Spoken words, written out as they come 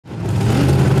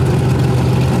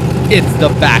It's the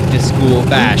Back to School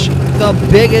Bash, the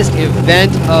biggest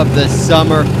event of the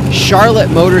summer. Charlotte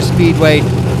Motor Speedway,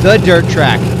 the dirt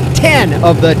track. 10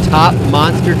 of the top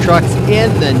monster trucks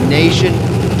in the nation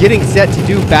getting set to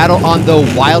do battle on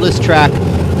the wildest track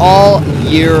all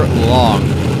year long.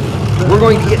 We're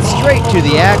going to get straight to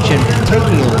the action,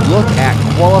 taking a look at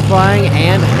qualifying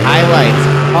and highlights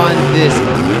on this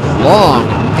long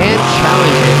and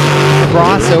challenging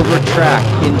crossover track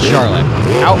in Charlotte.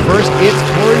 Out first, it's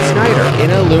Torrey Snyder in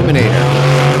Illuminator.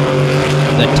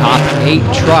 The top 8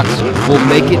 trucks will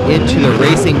make it into the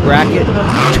racing bracket.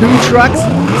 2 trucks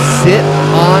sit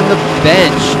on the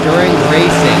bench during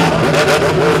racing.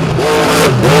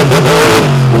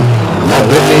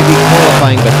 It may be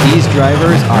qualifying, but these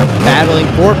drivers are battling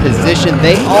for position.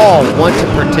 They all want to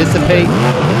participate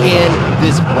in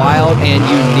this wild and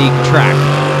unique track.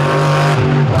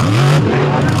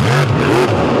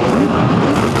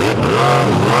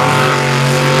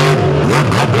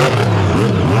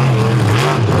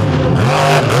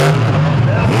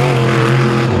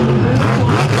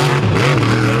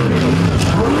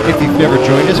 If you've never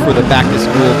joined us for the Back to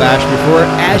School Bash before,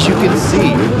 as you can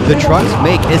see, the trucks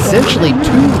make essentially 2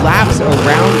 laps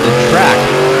around the track.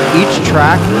 Each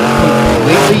track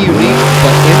completely unique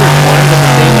but intertwined at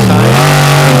the same time,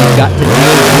 and you've got to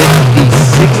deal with the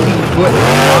 60-foot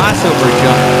crossover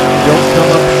jump. Don't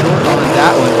come up short on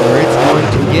that one or it's going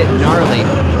to get gnarly.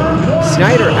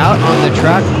 Snyder out on the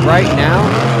track right now,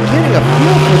 getting a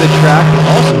feel for the track,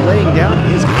 also laying down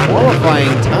his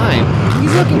qualifying time.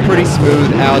 He's looking pretty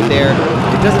smooth out there.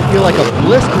 It doesn't feel like a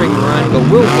blistering run, but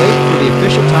we'll wait for the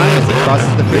official time as he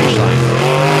crosses the finish line.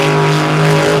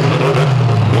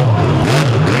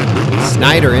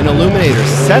 Snyder in Illuminator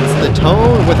sets the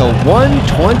tone with a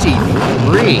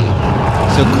 1:23.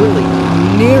 So clearly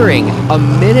nearing a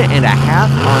minute and a half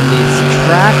on this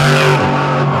track.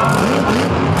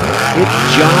 It's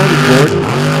John Gordon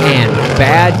and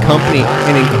Bad Company,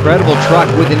 an incredible truck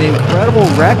with an incredible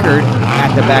record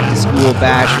at the Back to School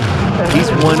Bash.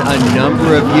 He's won a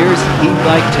number of years. He'd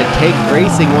like to take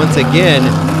racing once again.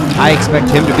 I expect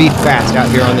him to be fast out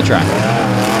here on the track.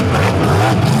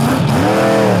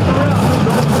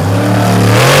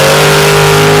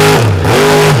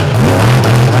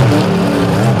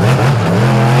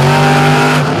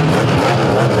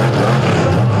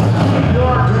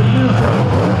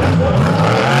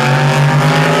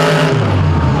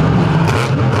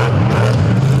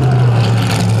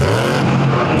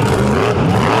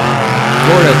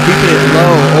 Keeping it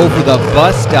low over the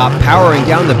bus stop, powering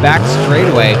down the back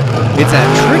straightaway. It's a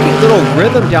tricky little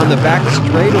rhythm down the back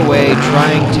straightaway,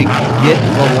 trying to get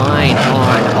the line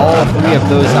on all 3 of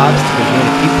those obstacles. You want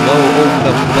to keep low over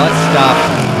the bus stop,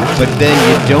 but then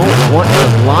you don't want to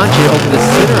launch it over the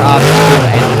center obstacle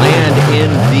and land in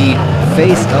the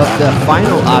face of the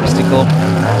final obstacle.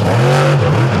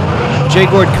 Jay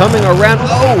Gord coming around.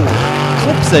 Oh!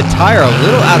 Clips a tire, a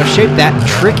little out of shape. That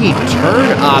tricky turn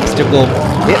obstacle,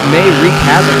 it may wreak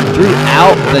havoc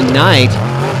throughout the night.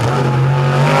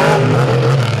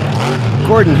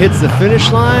 Gordon hits the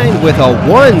finish line with a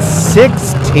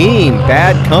 1:16.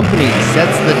 Bad Company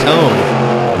sets the tone.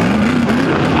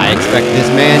 I expect this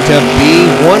man to be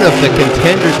one of the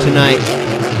contenders tonight.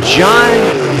 John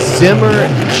Zimmer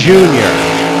Jr.,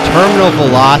 Terminal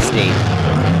Velocity.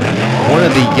 One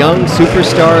of the young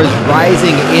superstars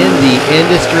rising in the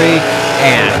industry,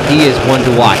 and he is one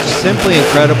to watch. Simply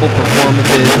incredible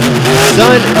performances.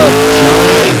 Son of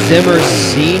John Zimmer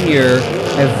Sr.,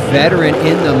 a veteran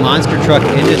in the monster truck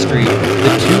industry.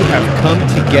 The two have come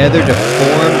together to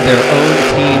form their own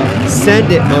team,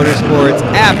 Send It Motorsports,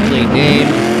 aptly named,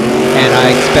 and I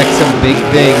expect some big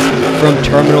things from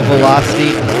Terminal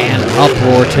Velocity and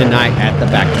Uproar tonight at the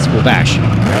Back to School Bash.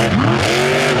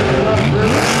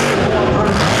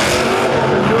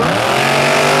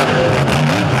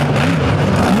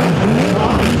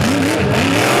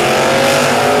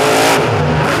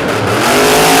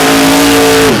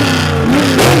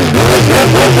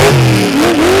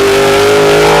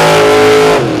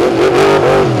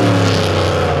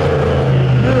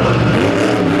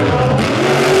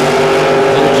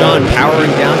 John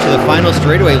powering down to the final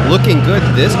straightaway, looking good.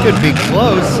 This could be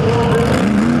close.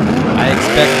 I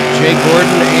expect Jay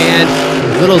Gordon and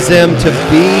Little Zim to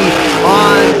be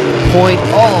on point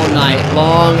all night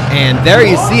long. And there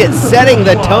you see it, setting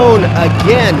the tone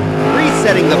again,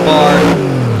 resetting the bar.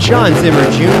 John Zimmer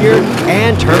Jr.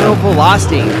 and Terminal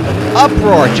Velocity.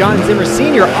 Uproar, John Zimmer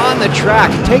Sr. on the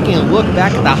track, taking a look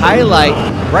back at the highlight.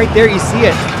 Right there you see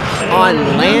it,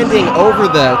 on landing over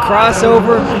the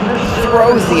crossover,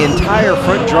 throws the entire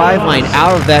front driveline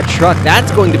out of that truck.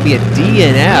 That's going to be a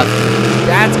DNF.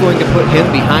 that's going to put him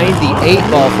behind the 8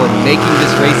 ball for making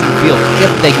this racing field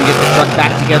if they can get the truck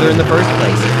back together in the first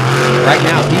place. Right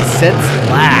now, he sits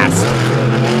last.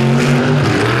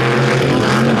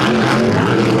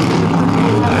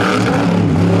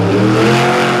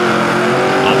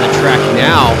 On the track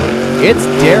now, it's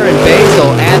Darren Basil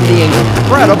and the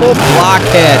incredible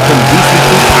Blockhead from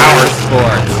DCT Power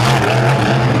Sports.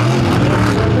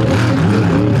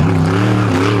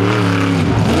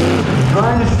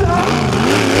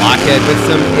 Blockhead with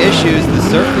some issues. The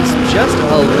surface just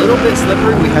a little bit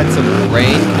slippery. We had some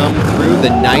rain come through the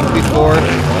night before,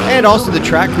 and also the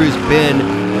track crew's been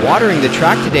watering the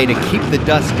track today to keep the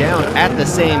dust down at the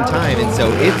same time, and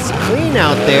so it's clean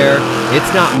out there.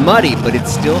 It's not muddy, but it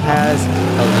still has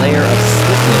a layer of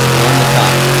slickness on the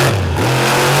top.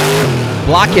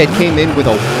 Blockhead came in with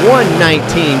a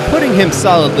 119, putting him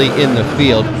solidly in the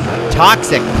field.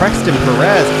 Toxic Preston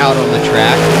Perez out on the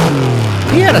track.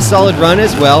 He had a solid run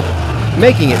as well,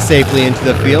 making it safely into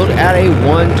the field at a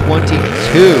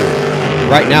 122.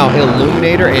 Right now,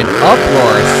 Illuminator and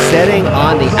Uproar setting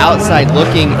on the outside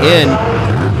looking in.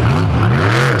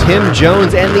 Tim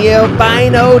Jones and the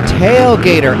albino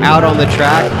Tailgator out on the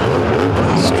track.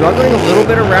 Struggling a little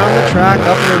bit around the track,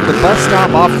 up near the bus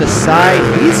stop off the side.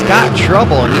 He's got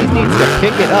trouble and he needs to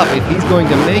pick it up if he's going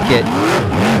to make it.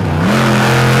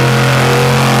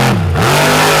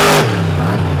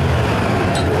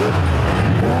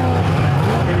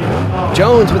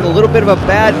 Jones with a little bit of a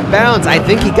bad bounce. I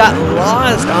think he got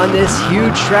lost on this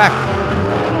huge track.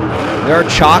 There are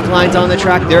chalk lines on the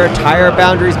track, there are tire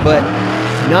boundaries, but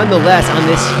nonetheless, on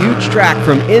this huge track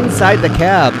from inside the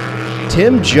cab,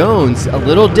 Tim Jones a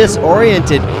little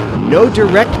disoriented. No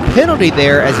direct penalty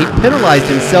there as he penalized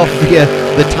himself via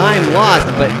the time lost,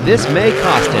 but this may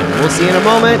cost him. We'll see in a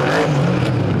moment.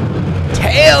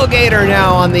 Tailgator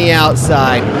now on the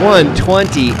outside,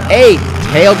 128.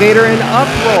 Tailgator and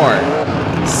Uproar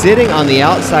sitting on the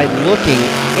outside looking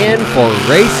in for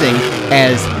racing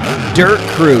as Dirt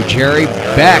Crew Jerry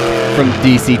Beck from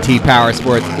DCT Power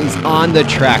Sports is on the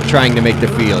track trying to make the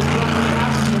field.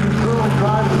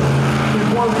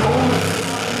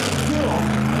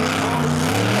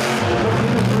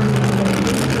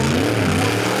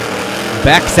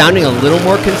 Beck sounding a little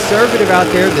more conservative out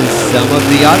there than some of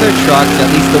the other trucks, at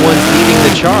least the ones leading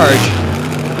the charge.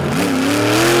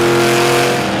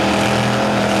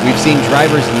 We've seen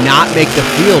drivers not make the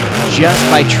field just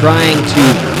by trying to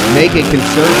make a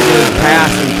conservative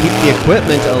pass and keep the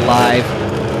equipment alive.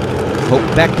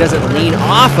 Hope Beck doesn't lean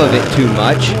off of it too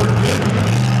much.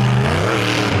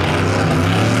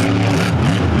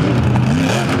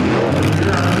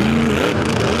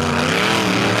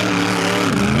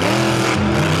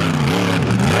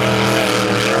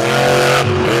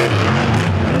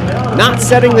 Not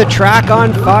setting the track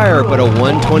on fire, but a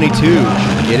 122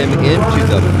 to get him into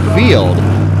the field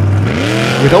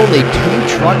with only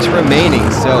 2 trucks remaining.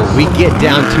 So we get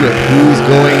down to it. Who's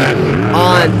going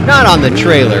on, not on the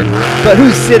trailer, but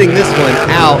who's sitting this one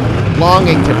out,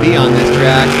 longing to be on this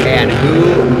track, and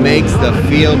who makes the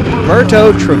field?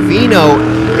 Berto Trevino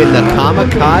in the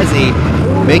Kamikaze,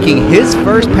 making his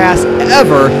first pass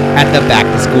ever at the Back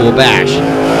to School Bash.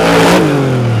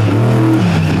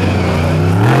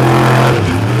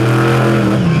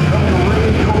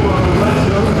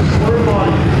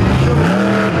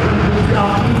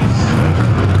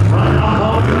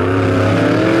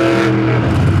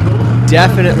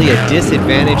 Definitely a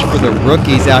disadvantage for the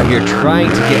rookies out here trying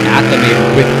to get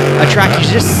acclimated with a track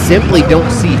you just simply don't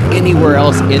see anywhere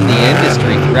else in the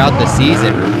industry throughout the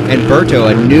season. And Berto,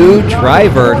 a new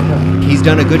driver, he's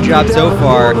done a good job so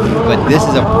far, but this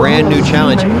is a brand new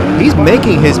challenge. He's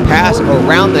making his pass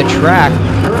around the track,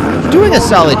 doing a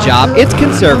solid job. It's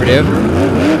conservative.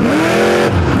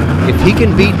 If he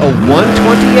can beat a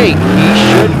 128, he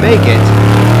should make it.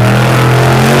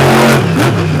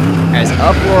 As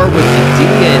Uproar with the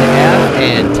DNF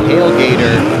and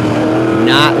Tailgator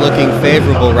not looking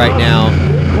favorable right now.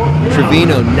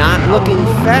 Trevino not looking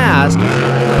fast,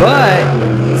 but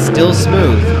still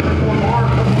smooth.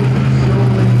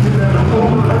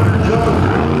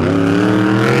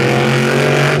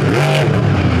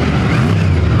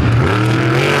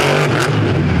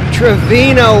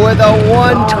 Trevino with a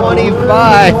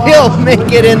 125. He'll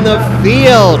make it in the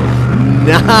field.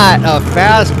 Not a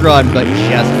fast run, but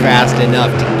just fast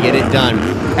enough to get it done.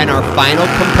 And our final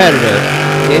competitor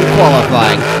in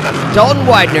qualifying, Dalton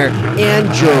Widener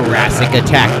and Jurassic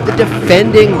Attack, the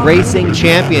defending racing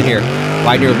champion here.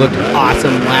 Widener looked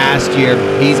awesome last year.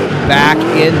 He's back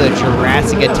in the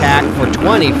Jurassic Attack for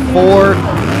 24.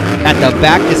 at the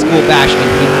Back to School Bash, and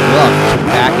he'd love to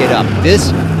back it up.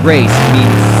 This race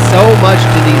means so much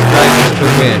to these drivers to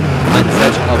win on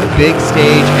such a big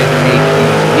stage and a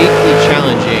uniquely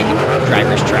challenging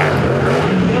driver's track.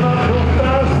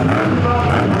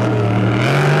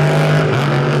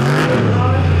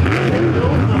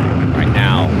 Right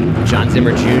now, John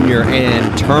Zimmer Jr.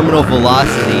 and Terminal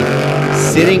Velocity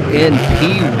sitting in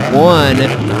P1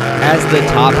 as the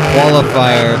top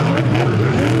qualifier.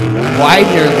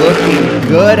 Widener looking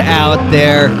good out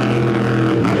there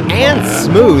and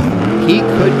smooth. He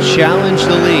could challenge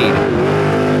the lead.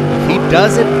 If he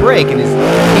doesn't break and he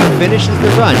finishes the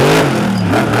run,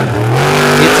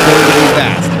 it's going to be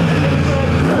fast.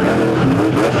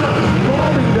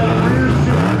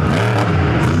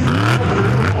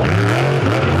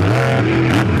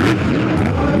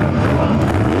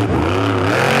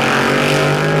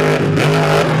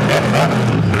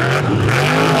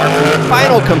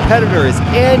 Final competitor is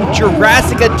in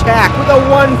Jurassic Attack with a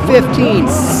 1:15,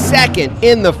 second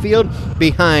in the field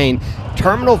behind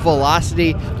Terminal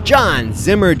Velocity, John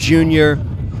Zimmer Jr.,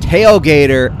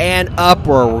 Tailgator, and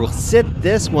Uproar. We'll sit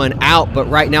this one out, but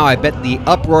right now I bet the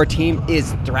Uproar team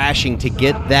is thrashing to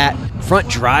get that front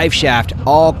drive shaft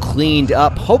all cleaned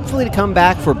up, hopefully to come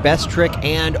back for best trick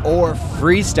and or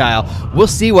freestyle. We'll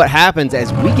see what happens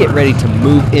as we get ready to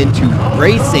move into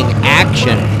racing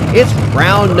action. It's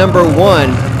round number 1.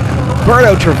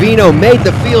 Berto Trevino made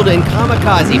the field in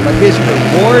Kamikaze, but his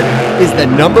reward is the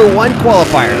number 1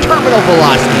 qualifier, Terminal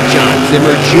Velocity, John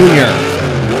Zimmer Jr.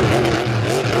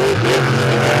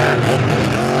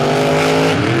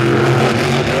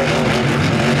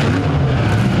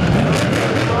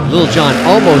 Little John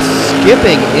almost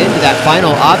skipping into that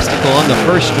final obstacle on the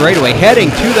first straightaway, heading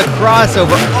to the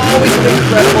crossover. Always an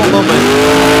incredible moment.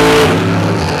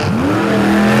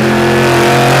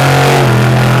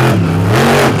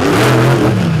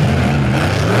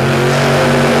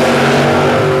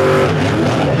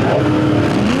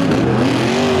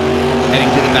 Heading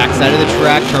to the backside of the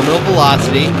track, Terminal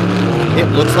Velocity.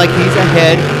 It looks like he's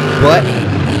ahead, but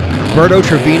Berto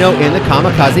Trevino in the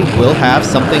Kamikaze will have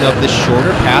something of the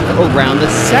shorter path around the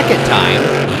second time.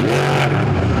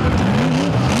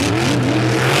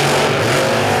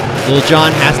 Little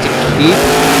John has to keep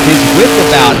his wits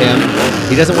about him.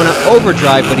 He doesn't want to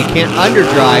overdrive, but he can't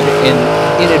underdrive and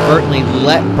inadvertently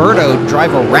let Berto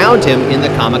drive around him in the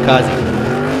Kamikaze.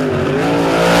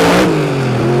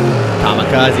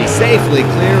 Kamikaze safely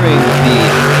clearing the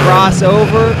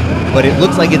crossover, but it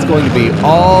looks like it's going to be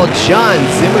all John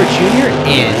Zimmer Jr.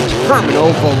 in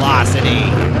Terminal Velocity.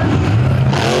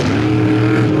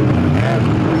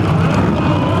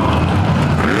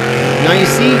 Now you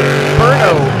see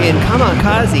Berto in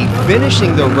Kamikaze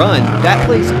finishing the run. That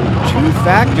plays 2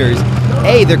 factors.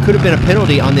 A, there could have been a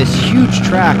penalty on this huge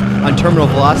track on Terminal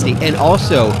Velocity, and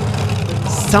also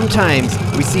sometimes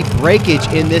we see breakage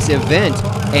in this event,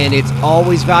 and it's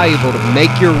always valuable to make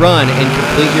your run and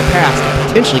complete your pass to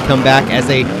potentially come back as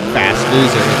a fast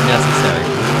loser if necessary.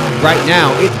 Right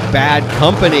now, it's Bad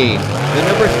Company, the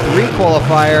number 3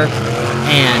 qualifier,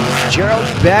 and Gerald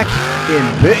Beck in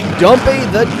Big Dumpy,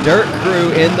 the Dirt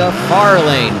Crew in the far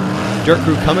lane. Dirt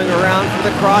Crew coming around for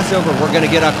the crossover. We're going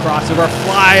to get a crossover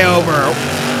flyover.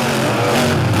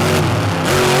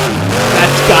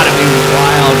 That's got to be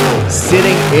wild.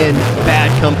 Sitting in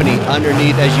Bad Company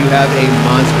underneath as you have a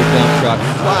monster dump truck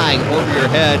flying over your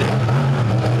head.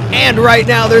 And right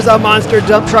now there's a monster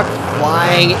dump truck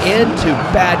flying into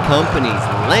Bad Company's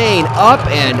lane, up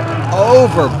and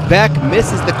over. Beck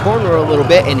misses the corner a little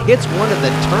bit and hits one of the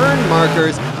turn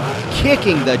markers,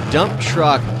 kicking the dump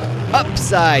truck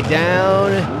upside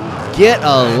down. Get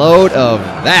a load of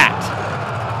that.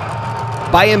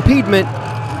 By impediment,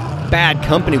 Bad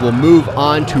Company will move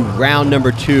on to round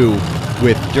number 2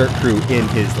 with Dirt Crew in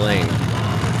his lane.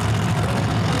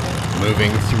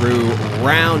 Moving through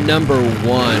round number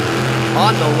 1.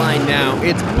 On the line now,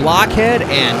 it's Blockhead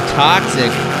and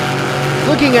Toxic.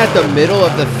 Looking at the middle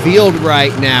of the field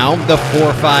right now, the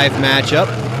 4-5 matchup.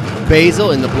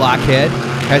 Basil in the Blockhead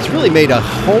has really made a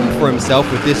home for himself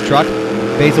with this truck.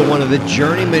 Basil, one of the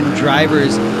journeyman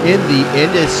drivers in the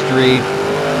industry.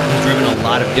 He's driven a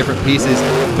lot of different pieces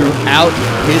throughout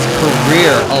his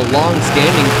career, a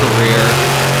long-standing career,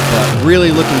 but really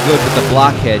looking good with the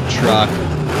Blockhead truck.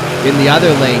 In the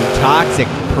other lane, Toxic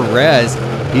Perez.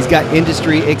 He's got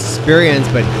industry experience,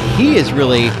 but he is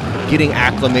really getting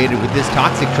acclimated with this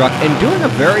Toxic truck and doing a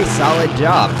very solid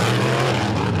job.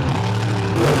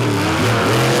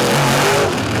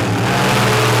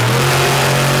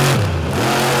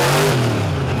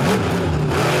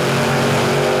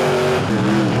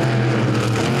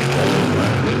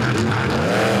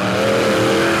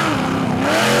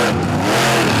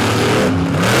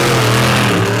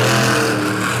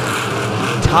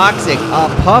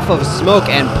 Classic, a puff of smoke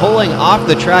and pulling off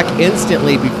the track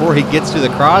instantly before he gets to the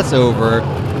crossover.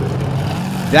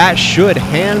 That should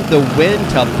hand the win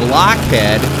to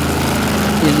Blockhead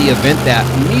in the event that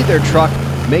neither truck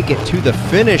make it to the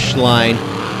finish line.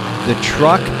 The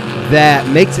truck that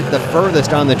makes it the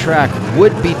furthest on the track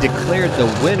would be declared the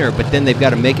winner, but then they've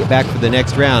got to make it back for the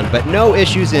next round. But no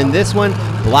issues in this one.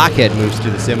 Blockhead moves to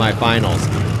the semifinals.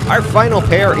 Our final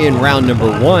pair in round number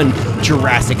 1,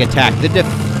 Jurassic Attack, the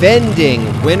defending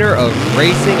winner of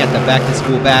racing at the Back to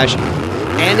School Bash,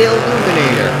 and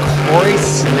Illuminator, Corey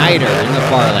Snyder in the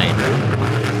far lane.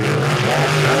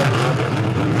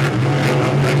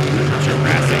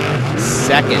 Jurassic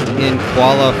second in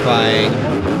qualifying.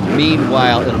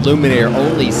 Meanwhile, Illuminator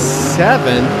only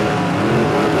 7th.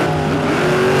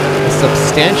 A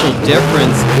substantial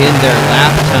difference in their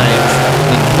lap times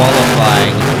in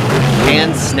qualifying.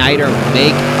 Can Snyder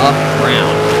make up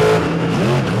ground?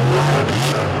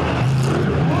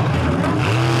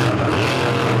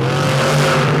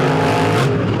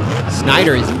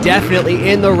 Snyder is definitely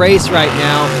in the race right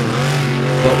now,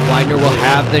 but Widener will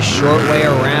have the short way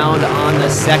around on the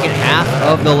second half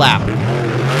of the lap.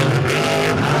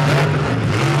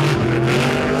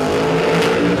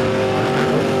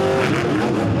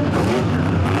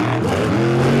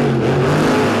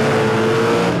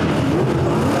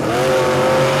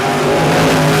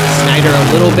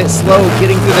 A little bit slow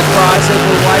getting through the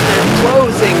crossover. Widener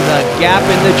closing the gap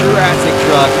in the Jurassic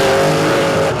truck.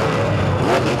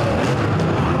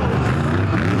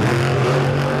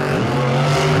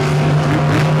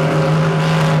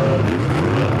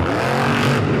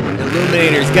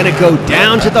 Illuminator's gonna go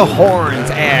down to the horns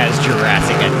as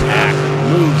Jurassic Attack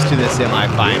moves to the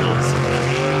semifinals.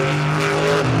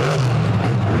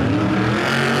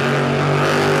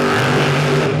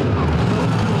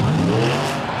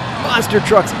 Monster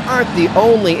trucks aren't the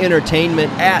only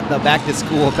entertainment at the Back to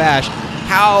School Bash.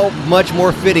 How much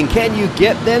more fitting can you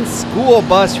get than school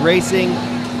bus racing?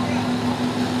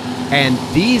 And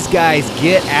these guys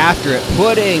get after it,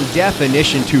 putting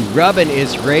definition to rubbing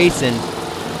is racing.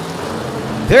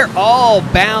 They're all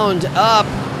bound up.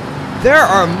 There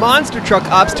are monster truck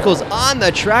obstacles on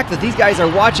the track that these guys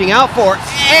are watching out for,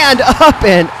 and up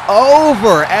and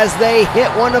over as they hit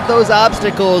one of those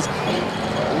obstacles,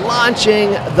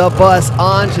 launching the bus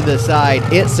onto the side.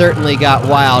 It certainly got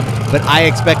wild, but I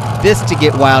expect this to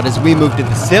get wild as we move to the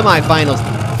semifinals.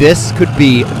 This could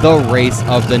be the race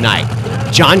of the night.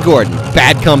 John Gordon,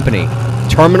 Bad Company.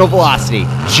 Terminal Velocity,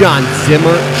 John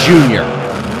Zimmer Jr.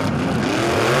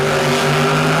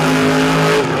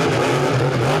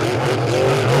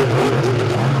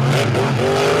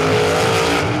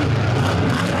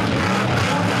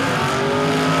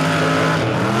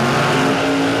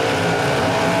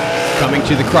 Coming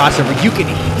to the crossover, you can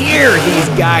hear these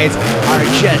guys are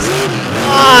just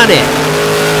on it.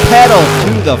 Pedal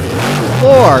to the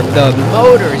floor. The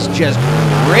motor's just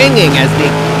ringing as they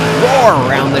roar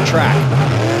around the track.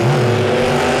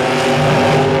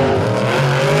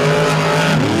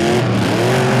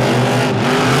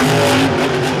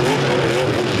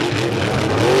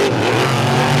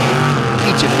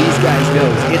 Each of these guys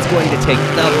knows it's going to take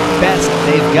the best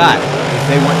they've got if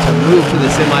they want to move to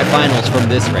the semifinals from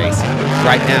this race.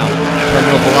 Right now,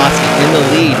 Terminal Velocity in the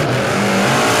lead.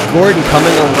 Gordon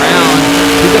coming around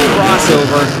to the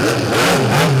crossover.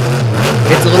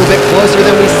 It's a little bit closer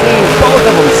than we've seen. Both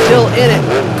of them still in it.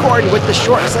 Gordon with the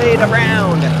short side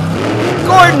around.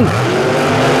 Gordon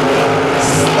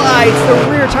slides the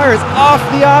rear tires off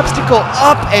the obstacle,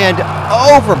 up and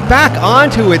over, back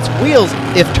onto its wheels.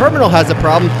 If Terminal has a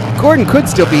problem, Gordon could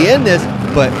still be in this,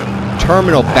 but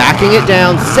Terminal backing it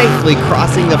down, safely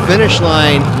crossing the finish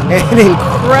line. An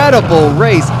incredible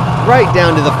race right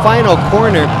down to the final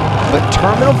corner, but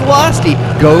Terminal Velocity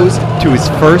goes to his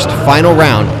first final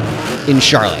round in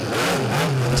Charlotte.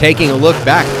 Taking a look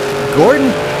back,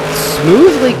 Gordon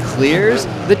smoothly clears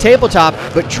the tabletop,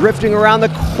 but drifting around the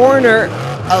corner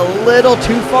a little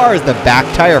too far as the back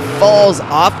tire falls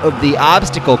off of the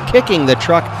obstacle, kicking the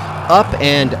truck up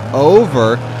and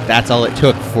over. That's all it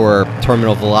took for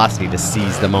Terminal Velocity to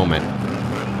seize the moment.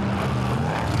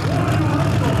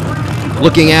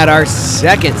 Looking at our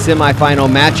second semifinal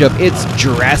matchup, it's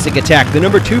Jurassic Attack, the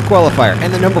number 2 qualifier,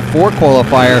 and the number 4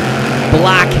 qualifier,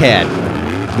 Blockhead.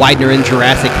 Widener in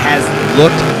Jurassic has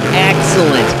looked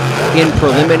excellent in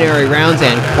preliminary rounds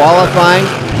and qualifying.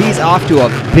 He's off to a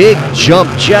big jump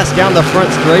just down the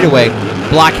front straightaway.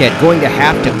 Blockhead going to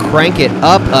have to crank it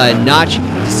up a notch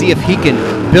to see if he can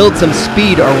build some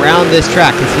speed around this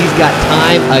track, because he's got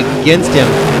time against him.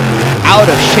 Out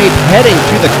of shape heading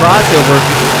to the crossover,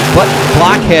 but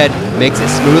Blockhead makes it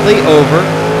smoothly over,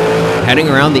 heading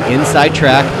around the inside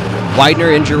track.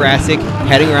 Widener and Jurassic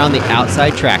heading around the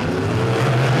outside track.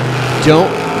 Don't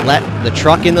let the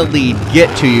truck in the lead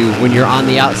get to you when you're on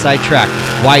the outside track.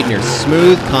 Widener,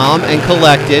 smooth, calm, and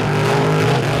collected,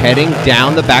 heading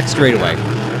down the back straightaway.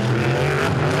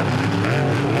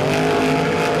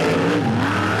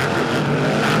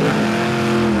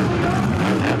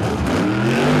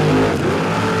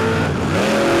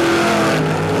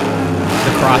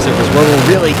 The crossovers where we'll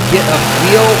really get a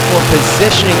feel for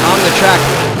positioning on the track.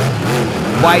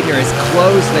 Widener has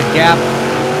closed the gap,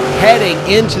 heading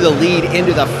into the lead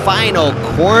into the final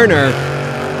corner.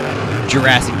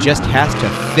 Jurassic just has to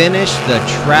finish the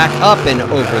track up and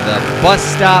over the bus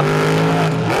stop.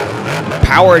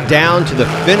 Power down to the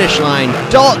finish line.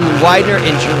 Dalton, Widener,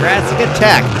 and Jurassic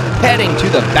Attack heading to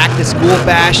the Back to School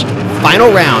Bash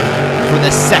final round for the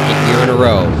second year in a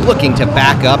row, looking to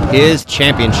back up his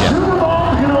championship.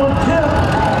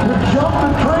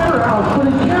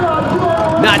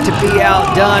 Not to be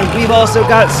outdone, we've also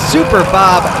got Super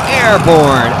Bob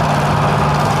airborne.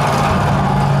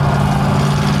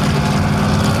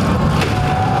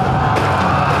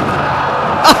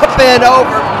 Up and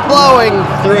over, blowing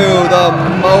through the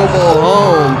mobile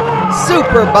home.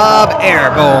 Super Bob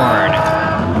airborne.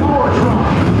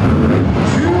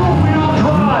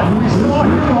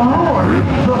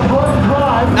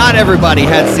 Not everybody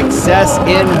had success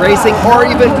in racing or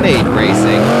even made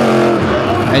racing.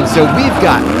 And so we've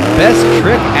got best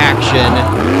trick action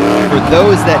for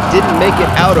those that didn't make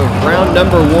it out of round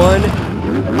number 1.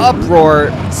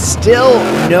 Uproar, still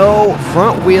no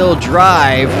front wheel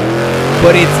drive,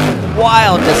 but it's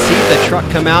wild to see the truck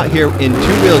come out here in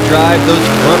 2-wheel drive. Those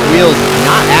front wheels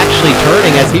not actually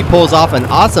turning as he pulls off an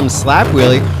awesome slap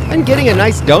wheelie and getting a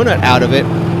nice donut out of it.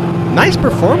 Nice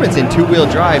performance in 2-wheel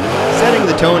drive, setting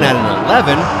the tone at an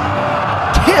 11.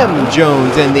 Tim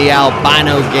Jones and the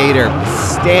Albino Gator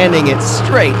standing it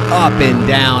straight up and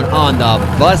down on the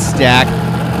bus stack,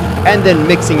 and then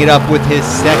mixing it up with his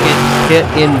second hit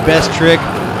in best trick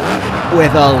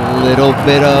with a little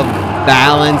bit of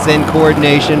balance and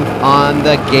coordination on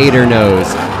the Gator nose.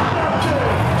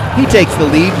 He takes the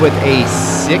lead with a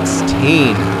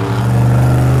 16.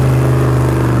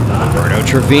 Roberto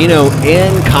Trevino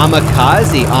in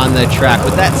Kamikaze on the track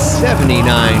with that 79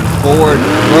 Ford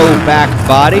throwback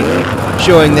body,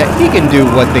 showing that he can do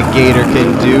what the Gator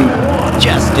can do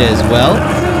just as well.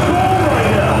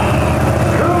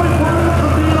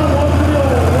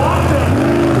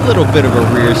 A little bit of a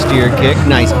rear steer kick,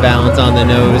 nice balance on the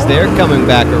nose there, coming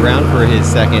back around for his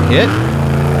second hit.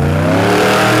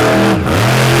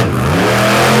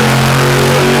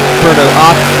 Roberto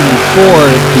opting for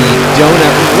the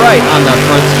donut right on the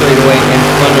front straightaway in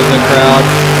front of the crowd.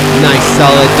 Nice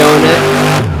solid donut.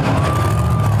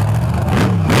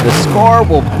 The score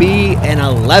will be an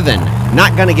 11.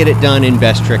 Not going to get it done in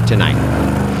best trick tonight.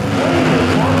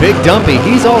 Big Dumpy,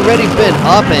 he's already been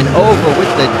up and over with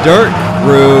the dirt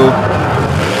crew.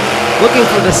 Looking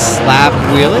for the slap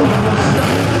wheeling.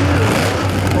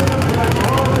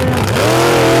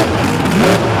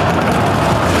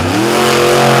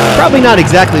 Probably not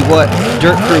exactly what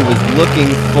Dirt Crew was looking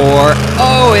for.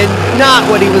 Oh, and not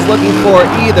what he was looking for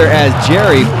either, as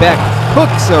Jerry Beck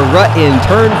hooks a rut in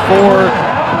turn 4,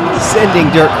 sending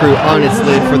Dirt Crew on its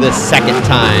lid for the second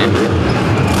time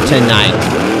tonight.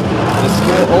 The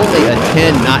score only a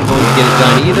 10, not going to get it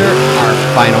done either. Our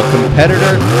final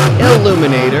competitor,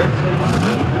 Illuminator.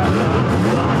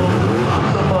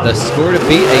 The score to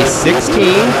beat a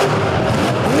 16.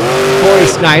 Corey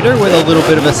Snyder with a little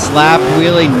bit of a slap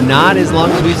wheelie, not as long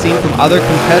as we've seen from other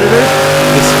competitors.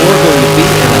 The score going to be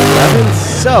an 11.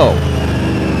 So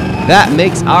that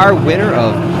makes our winner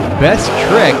of Best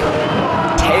Trick,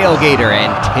 Tailgator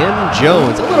and Tim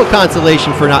Jones. A little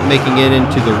consolation for not making it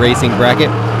into the racing bracket,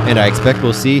 and I expect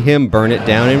we'll see him burn it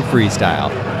down in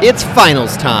freestyle. It's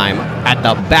finals time at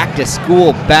the Back to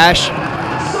School Bash,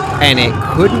 and it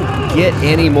couldn't get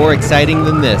any more exciting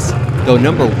than this. Though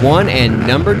number 1 and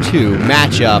number 2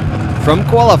 matchup from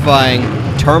qualifying,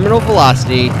 Terminal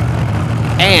Velocity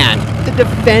and the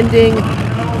defending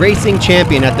racing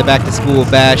champion at the Back to School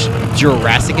Bash,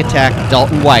 Jurassic Attack,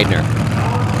 Dalton Widener.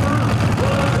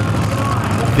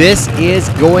 This is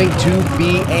going to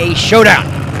be a showdown.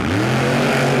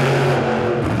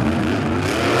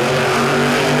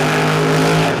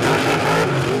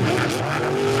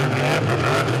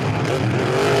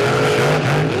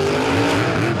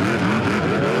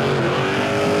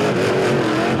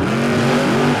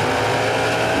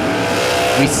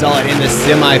 We saw it in the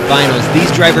semifinals.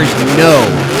 These drivers know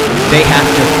they have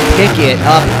to pick it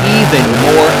up even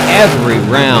more every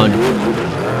round.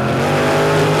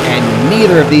 And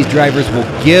Neither of these drivers will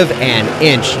give an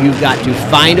inch. You've got to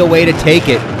find a way to take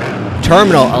it.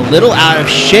 Terminal a little out of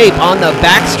shape on the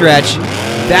backstretch.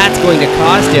 That's going to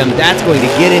cost him. That's going to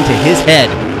get into his head.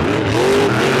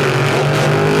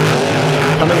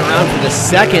 Coming around for the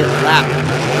second lap,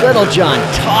 Little John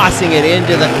tossing it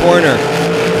into the corner,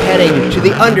 heading to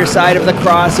the underside of the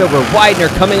crossover. Widener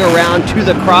coming around to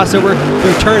the crossover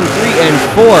through turn 3 and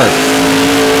 4.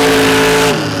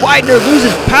 Widener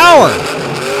loses power.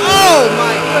 Oh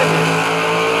my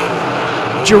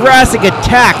goodness. Jurassic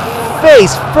Attack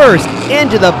face first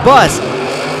into the bus.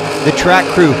 The track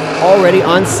crew already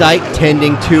on site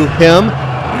tending to him.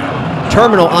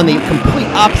 Terminal on the complete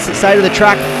opposite side of the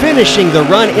track, finishing the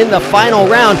run in the final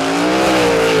round.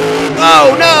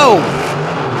 Oh no!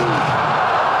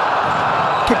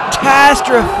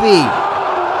 Catastrophe!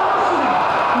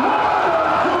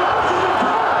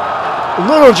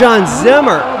 Little John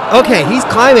Zimmer. Okay, he's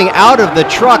climbing out of the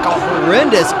truck. A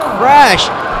horrendous crash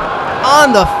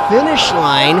on the finish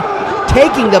line,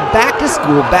 taking the Back to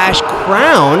School Bash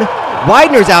crown.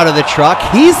 Widener's out of the truck.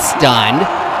 He's stunned.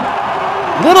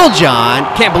 Little John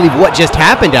can't believe what just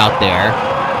happened out there.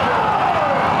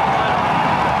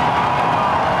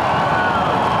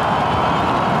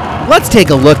 Let's take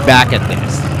a look back at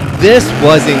this. This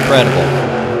was incredible.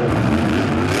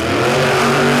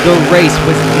 The race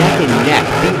was neck and neck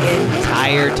the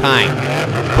entire time.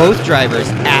 Both drivers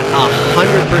at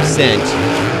 100%.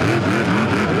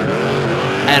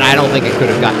 And I don't think it could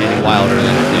have gotten any wilder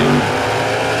than it did.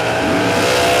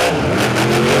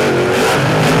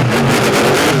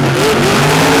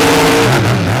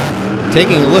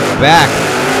 Taking a look back,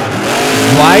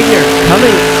 Widener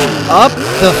coming up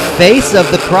the face of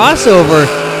the crossover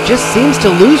just seems to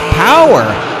lose power.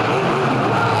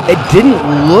 It didn't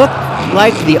look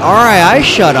like the RII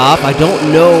shut off. I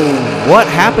don't know what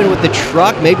happened with the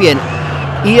truck. Maybe an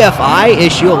EFI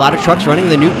issue. A lot of trucks running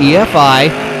the new EFI.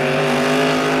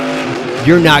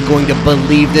 You're not going to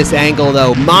believe this angle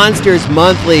though. Monsters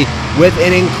Monthly with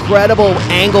an incredible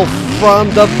angle from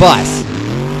the bus.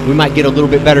 We might get a little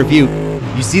bit better view.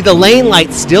 You see the lane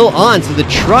light still on, so the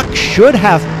truck should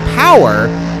have power,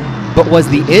 but was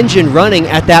the engine running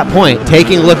at that point?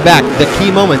 Taking a look back, the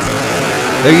key moments.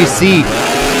 There you see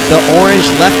the orange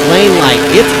left lane light.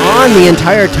 It's on the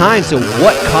entire time, so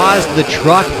what caused the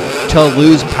truck to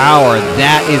lose power?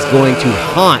 That is going to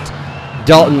haunt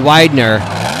Dalton Widener.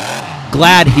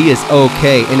 Glad he is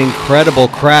okay. An incredible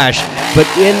crash. But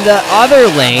in the other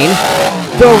lane,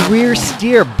 the rear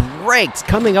steer brakes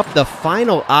coming up the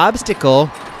final obstacle.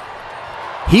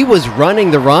 He was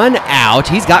running the run out.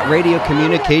 He's got radio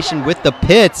communication with the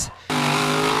pits.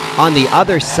 On the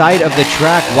other side of the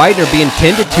track, Widener being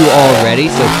tended to already,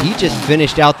 so he just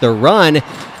finished out the run,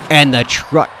 and the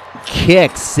truck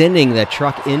kicks, sending the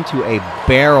truck into a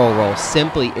barrel roll.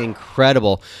 Simply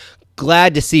incredible.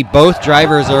 Glad to see both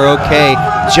drivers are okay.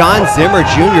 John Zimmer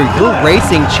Jr., your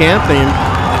racing champion,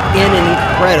 in an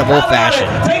incredible fashion.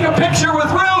 Take a picture with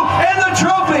Rue and the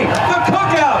trophy, the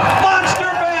Cookout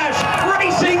Monster Bash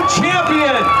Racing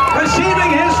Champion,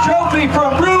 receiving his trophy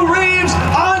from Rue Reeves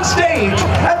on stage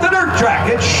at the dirt track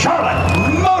at Charlotte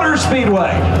Motor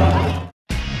Speedway.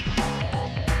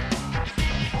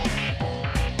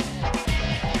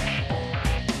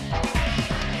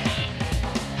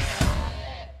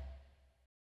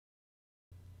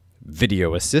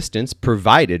 Video assistance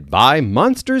provided by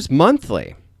Monsters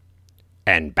Monthly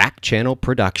and Back Channel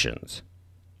Productions.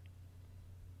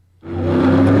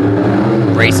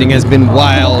 Racing has been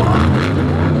wild,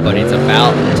 but it's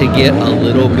about to get a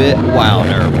little bit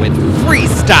wilder with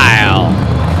Freestyle.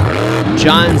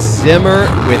 John Zimmer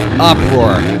with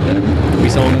Uproar. We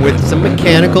saw him with some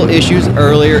mechanical issues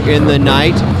earlier in the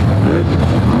night.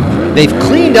 They've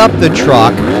cleaned up the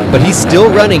truck, but he's still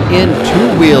running in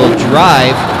two-wheel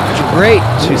drive. Great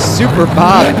to Super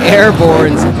Bob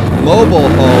Airborne's mobile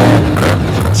home,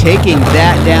 taking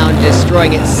that down,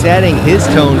 destroying it, setting his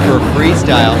tone for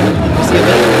Freestyle. You see a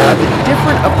bit of a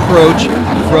different approach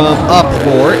from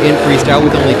Uproar in Freestyle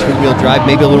with only two-wheel drive,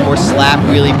 maybe a little more slap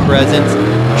wheelie presence,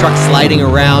 truck sliding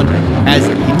around as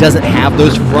he doesn't have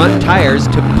those front tires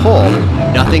to pull,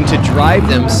 nothing to drive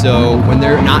them, so when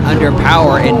they're not under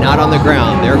power and not on the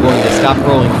ground, they're going to stop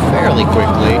rolling fairly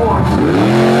quickly.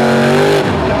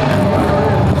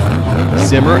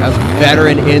 Zimmer, a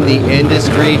veteran in the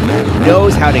industry,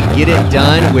 knows how to get it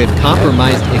done with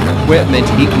compromised equipment.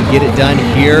 He can get it done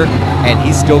here, and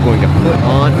he's still going to put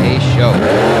on a show.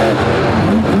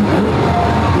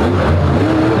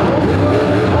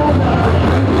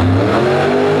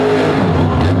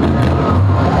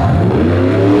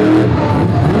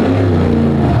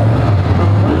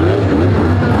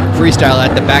 Freestyle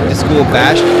at the Back to School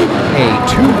Bash, a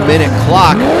 2-minute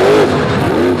clock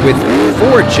with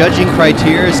 4 judging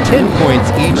criteria, 10 points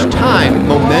each: time,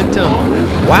 momentum,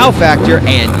 wow factor,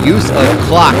 and use of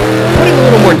clock. Putting a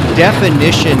little more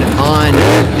definition on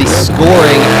the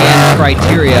scoring and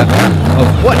criteria of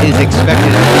what is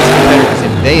expected of these competitors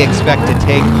if they expect to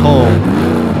take home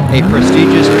a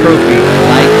prestigious trophy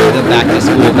like the Back to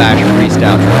School Bash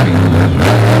Freestyle Trophy.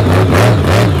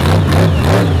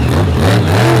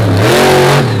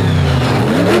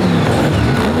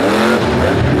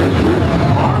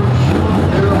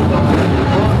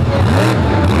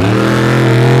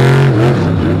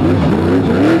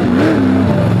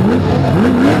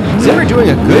 Zimmer doing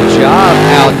a good job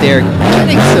out there,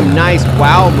 getting some nice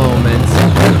wow moments,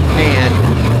 and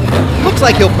looks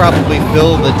like he'll probably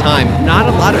fill the time. Not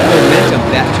a lot of momentum,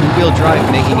 that two-wheel drive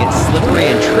making it slippery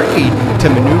and tricky to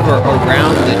maneuver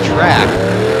around the track.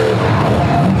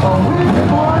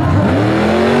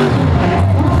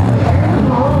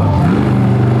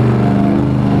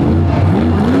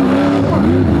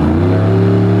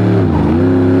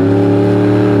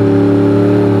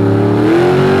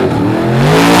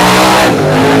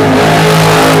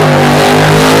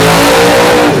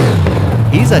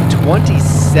 A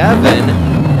 27.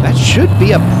 That should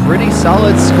be a pretty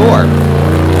solid score.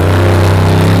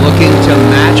 Looking to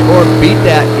match or beat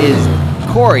that is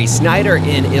Corey Snyder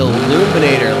in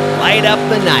Illuminator. Light up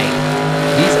the night.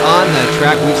 He's on the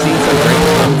track. We've seen some great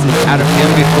performances out of him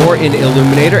before in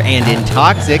Illuminator and in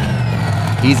Toxic.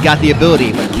 He's got the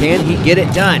ability, but can he get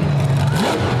it done?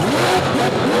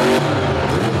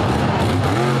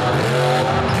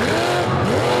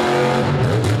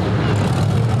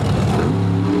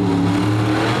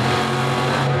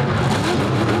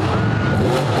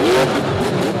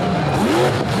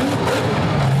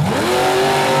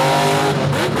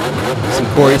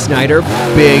 Corey Snyder,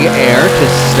 big air to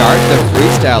start the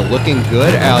freestyle, looking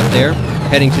good out there.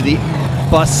 Heading to the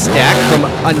bus stack from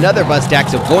another bus stack,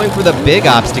 so going for the big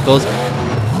obstacles.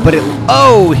 But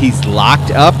he's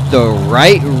locked up the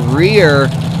right rear.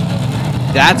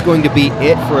 That's going to be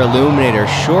it for Illuminator.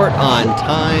 Short on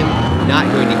time, not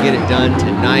going to get it done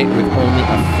tonight with only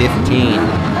a 15.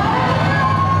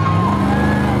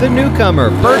 The newcomer,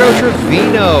 Berto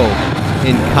Trevino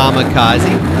in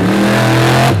Kamikaze.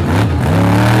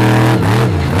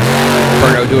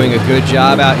 Berto doing a good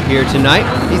job out here tonight.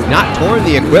 He's not torn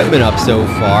the equipment up so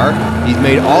far. He's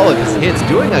made all of his hits,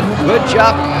 doing a good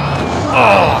job.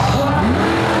 Oh!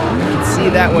 You can see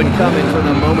that one coming from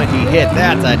the moment he hit.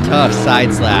 That's a tough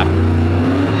side slap.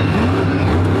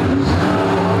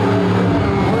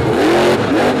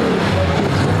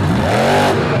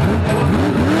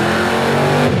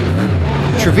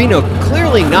 Trevino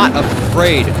clearly not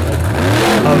afraid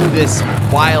of this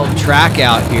wild track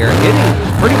out here,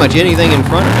 hitting pretty much anything in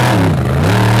front of him.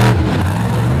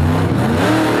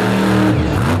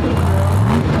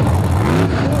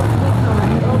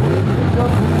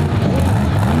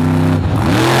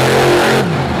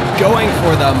 Going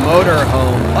for the motor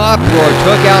home. Uproar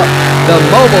took out the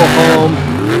mobile home.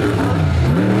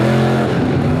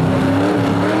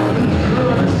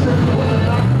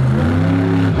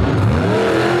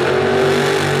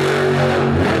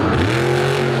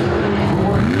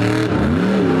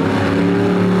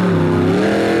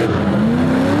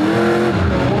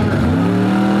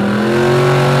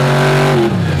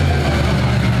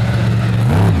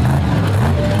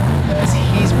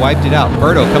 Wiped it out.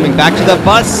 Berto coming back to the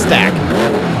bus stack.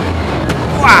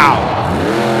 Wow!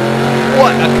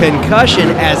 What a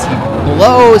concussion as he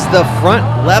blows the front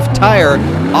left tire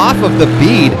off of the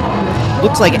bead.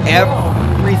 Looks like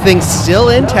everything's still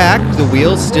intact. The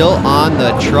wheel's still on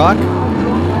the truck.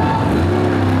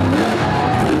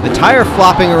 The tire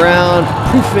flopping around,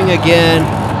 poofing again,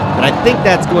 but I think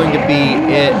that's going to be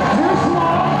it.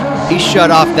 He shut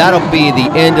off. That'll be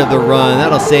the end of the run.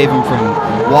 That'll save him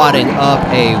from wadding up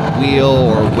a wheel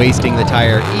or wasting the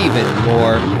tire even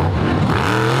more.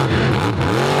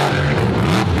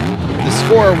 The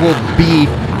score will be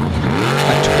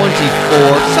a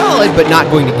 24. Solid, but not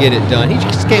going to get it done. He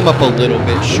just came up a little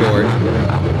bit short.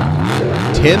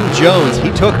 Tim Jones,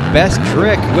 he took best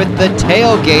trick with the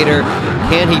Tailgator.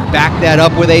 Can he back that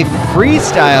up with a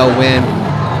freestyle win?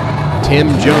 Tim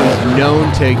Jones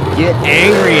known to get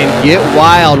angry and get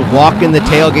wild, walking the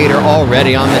Tailgator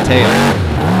already on the tail.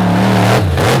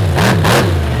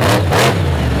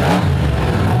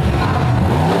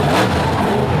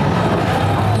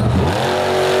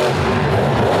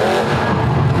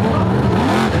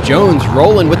 Jones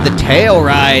rolling with the tail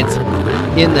rides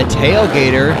in the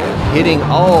Tailgator, hitting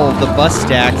all the bus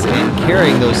stacks and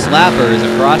carrying those slappers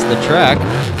across the track.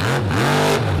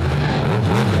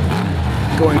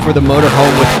 going for the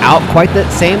motorhome without quite the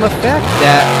same effect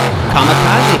that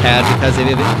Kamikaze had because of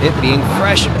it being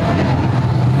fresh.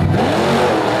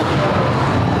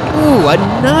 Ooh,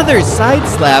 another side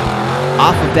slap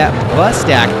off of that bus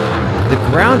stack. The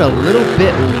ground a little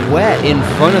bit wet in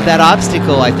front of that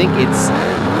obstacle. I think it's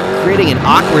creating an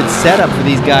awkward setup for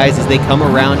these guys as they come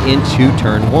around into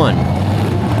turn 1.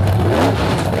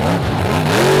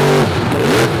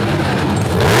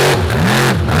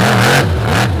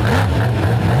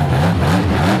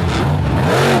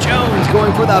 Jones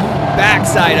going for the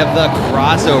backside of the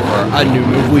crossover. A new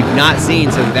move we've not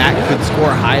seen, so that could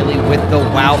score highly with the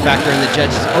wow factor in the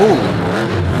judges. Oh,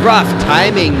 rough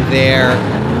timing there.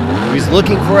 He was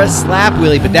looking for a slap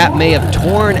wheelie, but that may have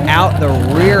torn out the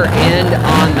rear end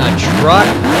on the truck.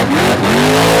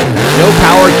 No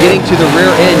power getting to the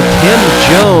rear end. Tim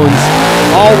Jones,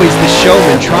 always the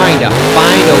showman, trying to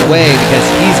find a way because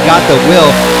he's got the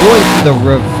will. Going for the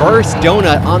reverse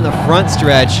donut on the front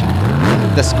stretch.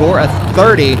 The score of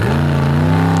 30.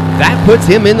 That puts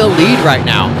him in the lead right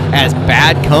now as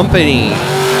Bad Company.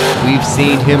 We've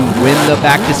seen him win the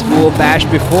back-to-school bash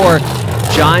before.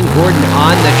 John Gordon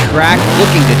on the track,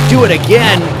 looking to do it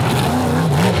again.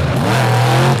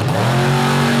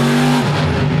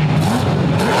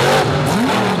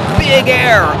 Big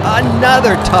air,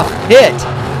 another tough hit,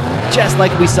 just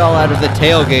like we saw out of the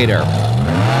Tailgator.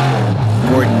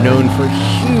 Gordon known for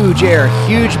huge air,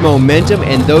 huge momentum,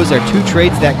 and those are two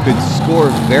traits that could score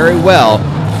very well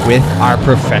with our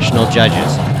professional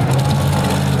judges.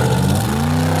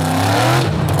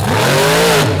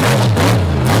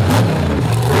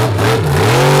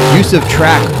 Use of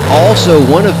track, also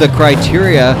one of the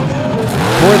criteria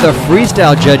for the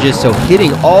freestyle judges, so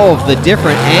hitting all of the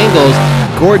different angles.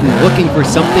 Gordon looking for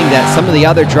something that some of the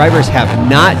other drivers have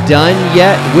not done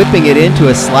yet, whipping it into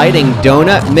a sliding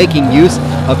donut, making use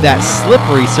of that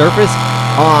slippery surface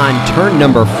on turn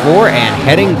number 4 and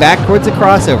heading back towards the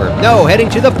crossover. No, heading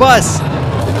to the bus.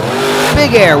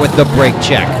 Big air with the brake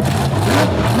check.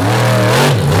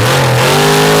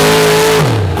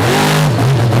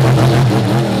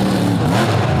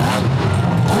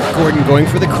 Gordon going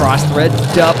for the cross thread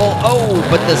double. Oh,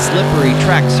 but the slippery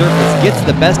track surface gets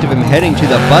the best of him heading to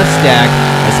the bus stack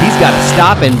as he's got to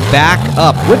stop and back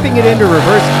up, whipping it into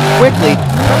reverse quickly.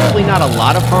 Probably not a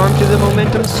lot of harm to the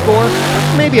momentum score,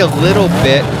 maybe a little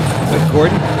bit, but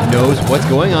Gordon knows what's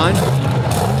going on.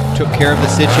 Took care of the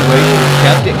situation,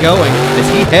 kept it going as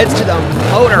he heads to the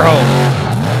motorhome.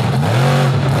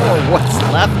 Oh, what's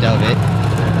left of it?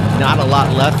 Not a lot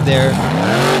left there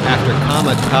after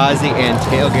Kamikaze and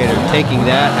Tailgator taking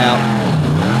that out.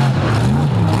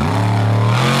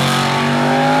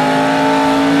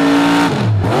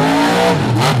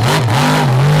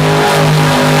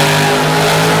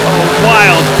 Oh,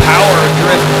 wild power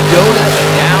drift donut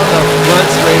down the front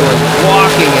straightaway,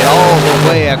 walking it all the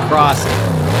way across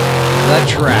the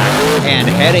track and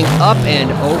heading up and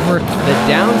over the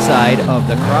downside of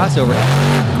the crossover.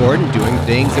 Gordon doing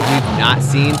things that we've not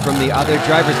seen from the other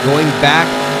drivers, going back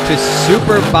to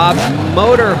Super Bob's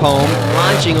motorhome,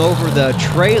 launching over the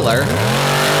trailer,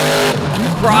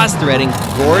 cross-threading.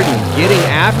 Gordon getting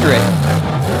after it,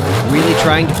 really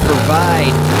trying to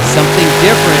provide something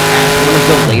different as one of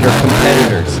the later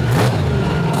competitors.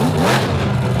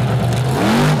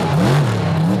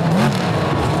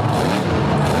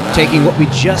 Taking what we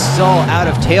just saw out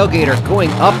of Tailgator, going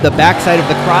up the backside of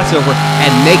the crossover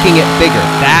and making it bigger.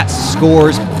 That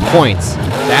scores points.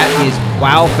 That is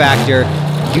wow factor,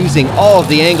 using all of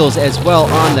the angles as well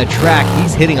on the track.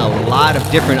 He's hitting a lot of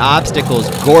different obstacles.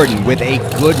 Gordon with a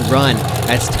good run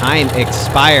as time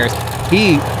expires.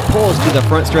 He pulls to the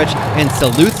front stretch and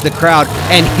salutes the crowd,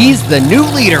 and he's the new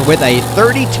leader with a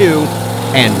 32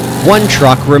 and 1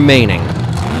 truck remaining.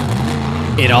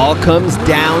 It all comes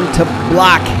down to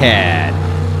Blockhead.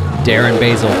 Darren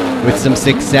Basil with some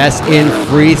success in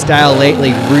freestyle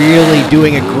lately, really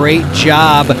doing a great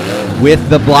job with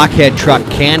the Blockhead truck.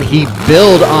 Can he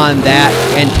build on that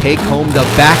and take home the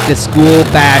Back to School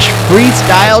Bash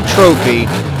freestyle trophy?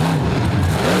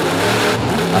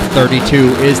 A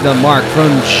 32 is the mark from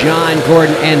John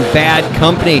Gordon and Bad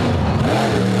Company.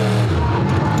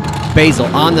 Basil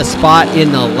on the spot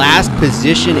in the last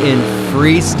position in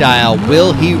freestyle.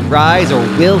 Will he rise or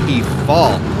will he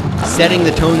fall? Setting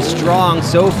the tone strong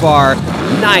so far.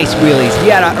 Nice wheelies. He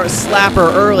had a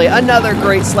slapper early. Another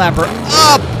great slapper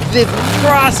up the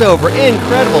crossover.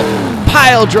 Incredible.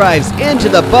 Pile drives into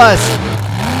the bus.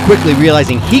 Quickly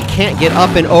realizing he can't get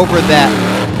up and over that.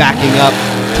 Backing up.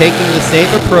 Taking the safe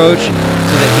approach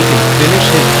so that he can finish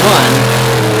his run.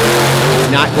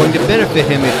 It's not going to benefit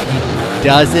him if he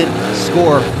doesn't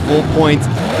score full points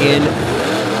in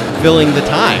filling the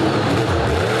time.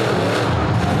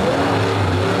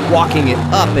 Walking it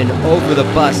up and over the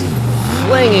bus,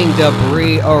 flinging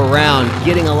debris around,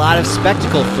 getting a lot of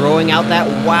spectacle, throwing out that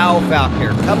wow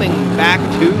Falconer, coming back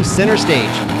to center stage.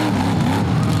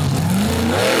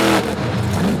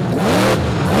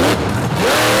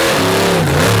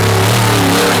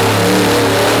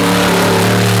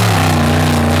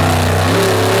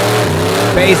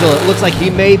 Basil, it looks like he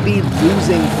may be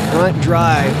losing front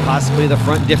drive, possibly the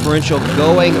front differential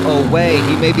going away.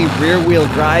 He may be rear wheel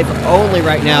drive only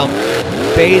right now.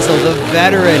 Basil, the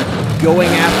veteran, going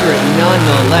after it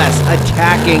nonetheless,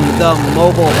 attacking the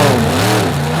mobile home.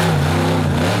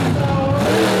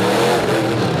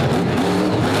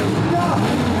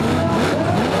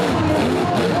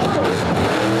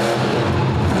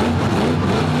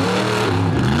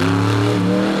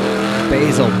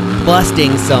 Basil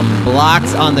busting some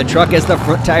blocks on the truck as the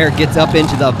front tire gets up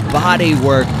into the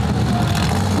bodywork.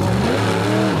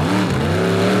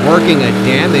 Working a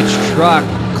damaged truck,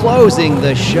 closing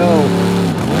the show.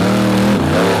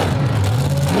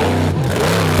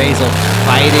 Basil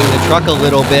fighting the truck a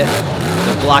little bit.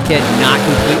 The Blockhead not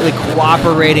completely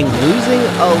cooperating, losing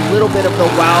a little bit of the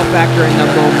wow factor and the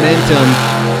momentum.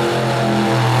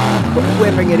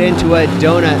 Whipping it into a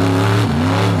donut.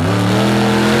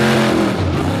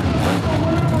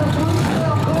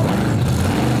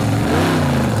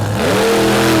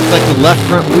 Like the left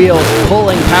front wheels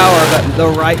pulling power, but the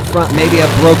right front maybe a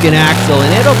broken axle,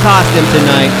 and it'll cost him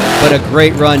tonight, but a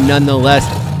great run nonetheless.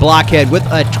 Blockhead with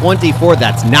a 24,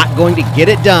 that's not going to get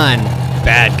it done.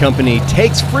 Bad Company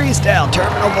takes Freestyle,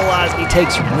 Terminal Velocity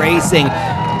takes Racing.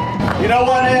 You know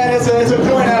what, man, it's a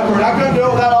joint effort. I couldn't do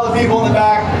it without all the people in the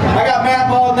back. I got Matt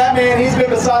Mullen, that man, he's been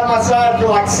beside my side for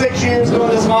like 6 years doing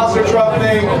this monster truck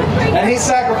thing, and he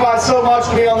sacrificed so much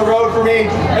to be on the road for me.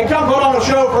 And come put on a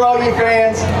show for all you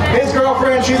fans. His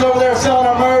girlfriend, she's over there selling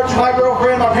our merch. My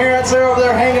girlfriend, my parents, they're over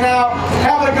there hanging out,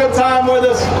 having a good time with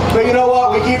us. But you know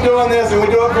what, we keep doing this, and we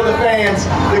do it for the fans.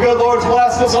 The good Lord's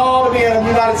blessed us all to be in the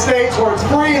United States where it's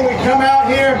free, and we come out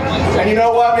here, and you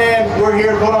know what, man, we're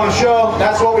here to put on a show.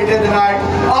 That's what we did tonight.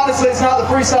 Honestly, it's not the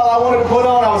freestyle I wanted to put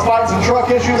on. I was fighting some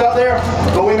truck issues out there,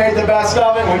 but we made the best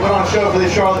of it, and we put on a show for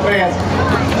these Charlotte fans.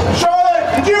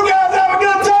 Charlotte, did you guys have a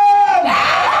good time?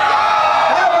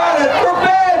 How about it for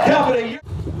Bad Company?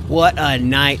 What a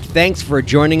night. Thanks for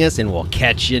joining us, and we'll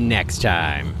catch you next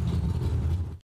time.